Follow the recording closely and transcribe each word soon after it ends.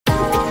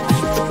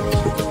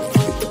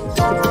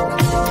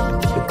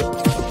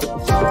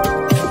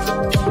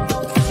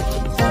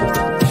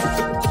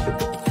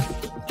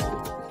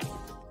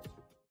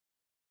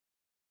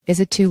Is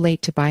it too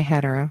late to buy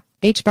Hedera?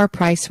 HBAR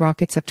price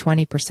rockets up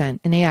 20%,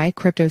 and AI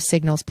crypto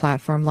signals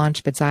platform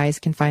Launchpad's eyes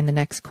can find the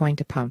next coin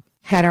to pump.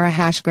 Hedera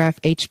Hashgraph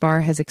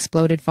HBAR has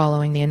exploded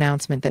following the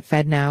announcement that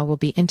FedNow will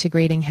be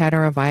integrating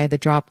Hedera via the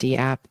Dropp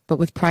dApp, but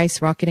with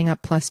price rocketing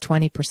up plus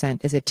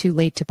 20%, is it too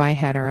late to buy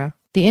Hedera?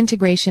 The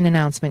integration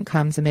announcement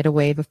comes amid a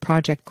wave of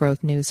project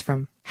growth news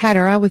from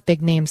Hedera, with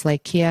big names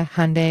like Kia,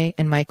 Hyundai,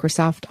 and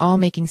Microsoft all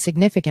making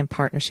significant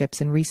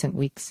partnerships in recent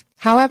weeks.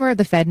 However,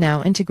 the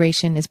FedNow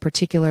integration is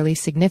particularly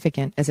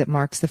significant as it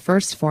marks the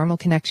first formal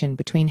connection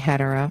between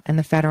Hedera and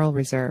the Federal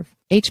Reserve.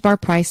 HBAR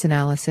price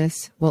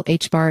analysis: will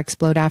HBAR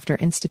explode after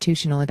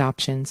institutional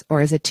adoptions, or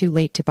is it too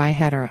late to buy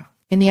Hedera?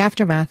 In the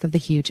aftermath of the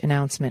huge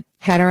announcement,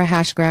 Hedera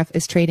Hashgraph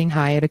is trading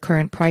high at a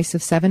current price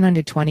of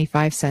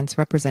 725 cents,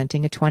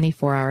 representing a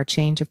 24-hour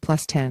change of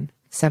plus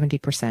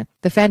 70%.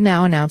 The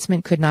FedNow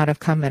announcement could not have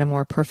come at a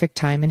more perfect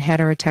time in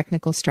Hedera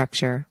technical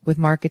structure, with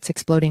markets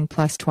exploding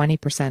plus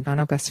 20% on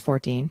August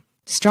 14.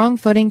 Strong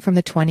footing from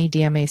the 20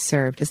 DMA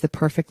served as the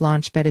perfect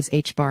launchpad as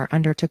HBAR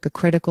undertook a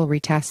critical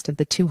retest of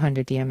the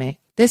 200 DMA.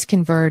 This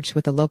converged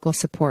with a local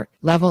support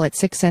level at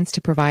 6 cents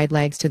to provide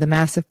legs to the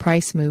massive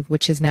price move,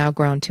 which has now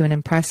grown to an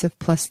impressive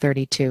plus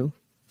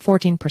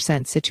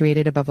 14%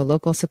 situated above a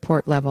local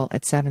support level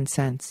at 7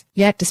 cents.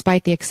 Yet,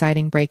 despite the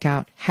exciting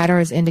breakout,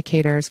 Hedera's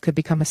indicators could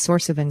become a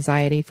source of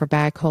anxiety for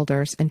bag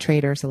holders and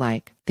traders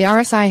alike. The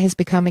RSI has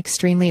become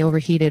extremely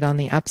overheated on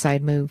the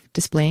upside move,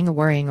 displaying a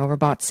worrying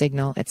overbought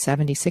signal at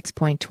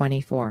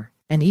 76.24.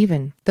 And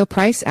even though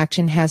price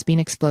action has been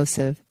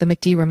explosive, the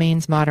MACD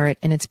remains moderate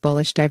in its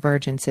bullish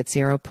divergence at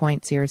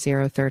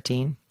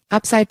 0.0013.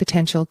 Upside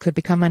potential could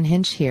become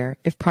unhinged here.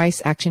 If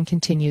price action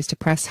continues to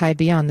press high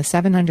beyond the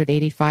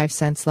 785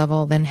 cents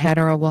level, then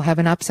Hedera will have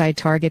an upside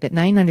target at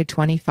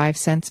 925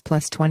 cents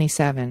plus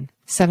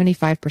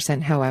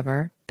 75%.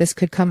 However, this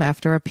could come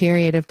after a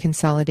period of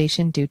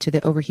consolidation due to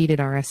the overheated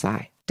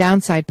RSI.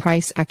 Downside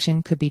price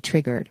action could be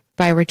triggered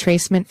by a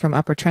retracement from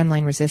upper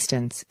trendline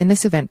resistance. In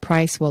this event,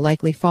 price will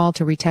likely fall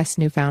to retest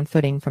newfound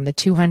footing from the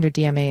 200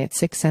 DMA at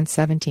 6 cents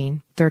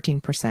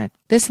 13%.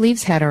 This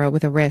leaves Hedera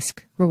with a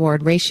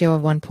risk-reward ratio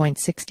of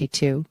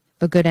 1.62,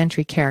 a good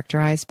entry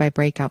characterized by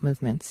breakout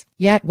movements.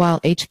 Yet, while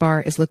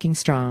HBAR is looking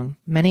strong,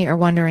 many are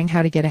wondering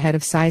how to get ahead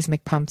of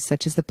seismic pumps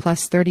such as the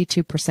plus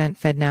 32%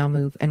 FedNow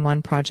move, and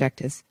one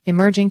project is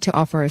emerging to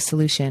offer a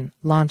solution: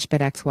 Launchpad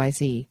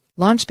XYZ.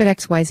 Launchpad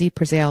XYZ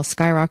per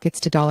skyrockets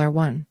to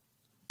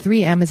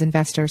 $1.3M as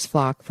investors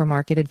flock for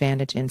market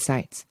advantage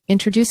insights.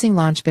 Introducing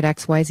Launchpad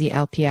XYZ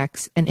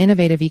LPX, an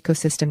innovative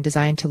ecosystem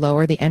designed to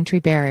lower the entry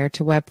barrier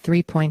to Web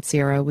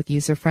 3.0 with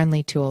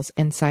user-friendly tools,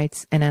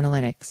 insights, and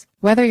analytics.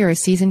 Whether you're a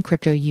seasoned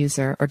crypto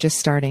user or just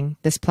starting,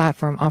 this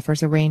platform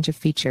offers a range of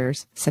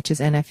features such as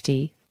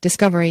NFT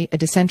discovery, a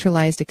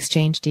decentralized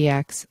exchange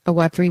DX, a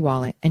Web3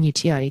 wallet, and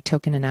utility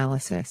token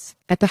analysis.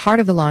 At the heart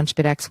of the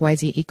Launchpad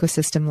XYZ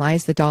ecosystem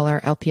lies the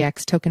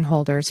 $LPX token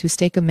holders who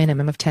stake a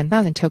minimum of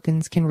 10,000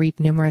 tokens can reap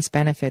numerous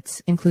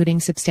benefits, including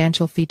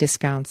substantial fee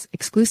discounts,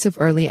 exclusive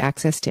early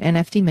access to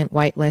NFT mint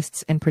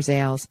whitelists and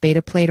presales,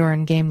 beta play to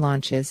earn game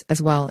launches,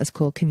 as well as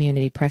cool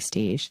community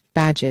prestige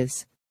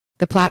badges.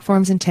 The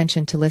platform's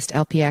intention to list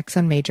LPX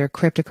on major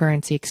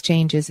cryptocurrency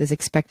exchanges is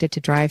expected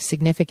to drive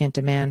significant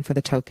demand for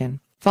the token.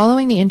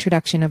 Following the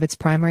introduction of its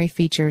primary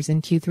features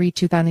in Q3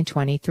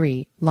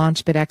 2023,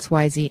 Launchpad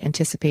XYZ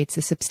anticipates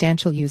a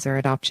substantial user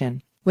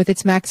adoption. With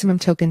its maximum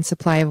token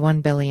supply of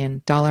 $1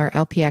 billion,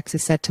 LPX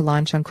is set to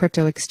launch on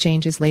crypto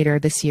exchanges later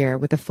this year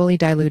with a fully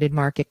diluted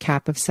market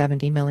cap of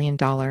 $70 million.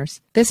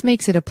 This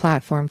makes it a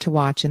platform to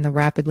watch in the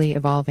rapidly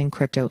evolving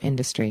crypto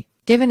industry.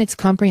 Given its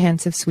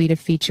comprehensive suite of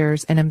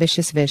features and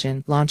ambitious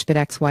vision, Launchpad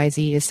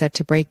XYZ is set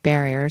to break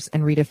barriers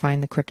and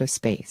redefine the crypto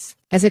space.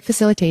 As it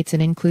facilitates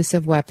an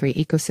inclusive Web3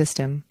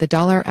 ecosystem, the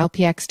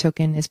 $LPX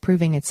token is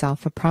proving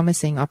itself a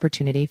promising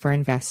opportunity for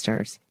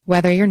investors.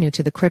 Whether you're new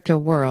to the crypto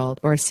world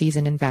or a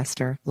seasoned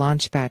investor,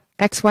 Launchpad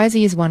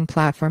XYZ is one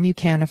platform you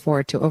can't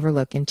afford to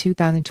overlook in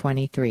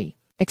 2023.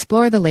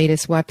 Explore the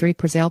latest Web3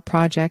 presale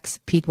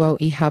projects, P2O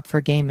eHub for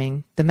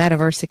gaming, the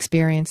Metaverse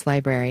Experience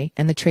Library,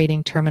 and the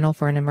Trading Terminal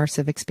for an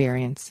immersive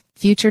experience.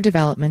 Future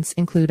developments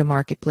include a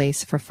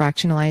marketplace for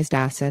fractionalized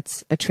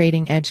assets, a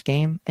trading edge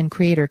game, and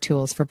creator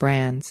tools for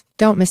brands.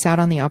 Don't miss out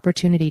on the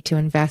opportunity to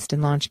invest in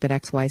Launchpad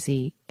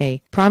XYZ,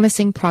 a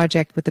promising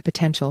project with the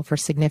potential for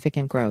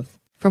significant growth.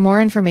 For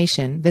more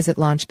information, visit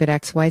Launchpad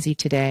XYZ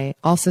today.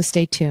 Also,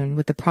 stay tuned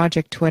with the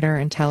project Twitter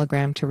and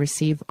Telegram to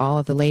receive all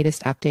of the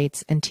latest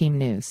updates and team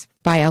news.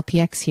 Buy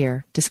LPX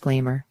here.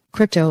 Disclaimer: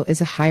 crypto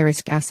is a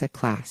high-risk asset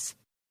class.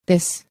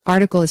 This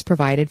article is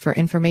provided for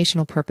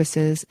informational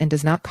purposes and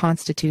does not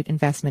constitute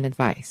investment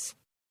advice.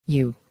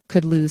 You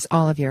could lose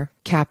all of your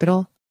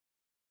capital.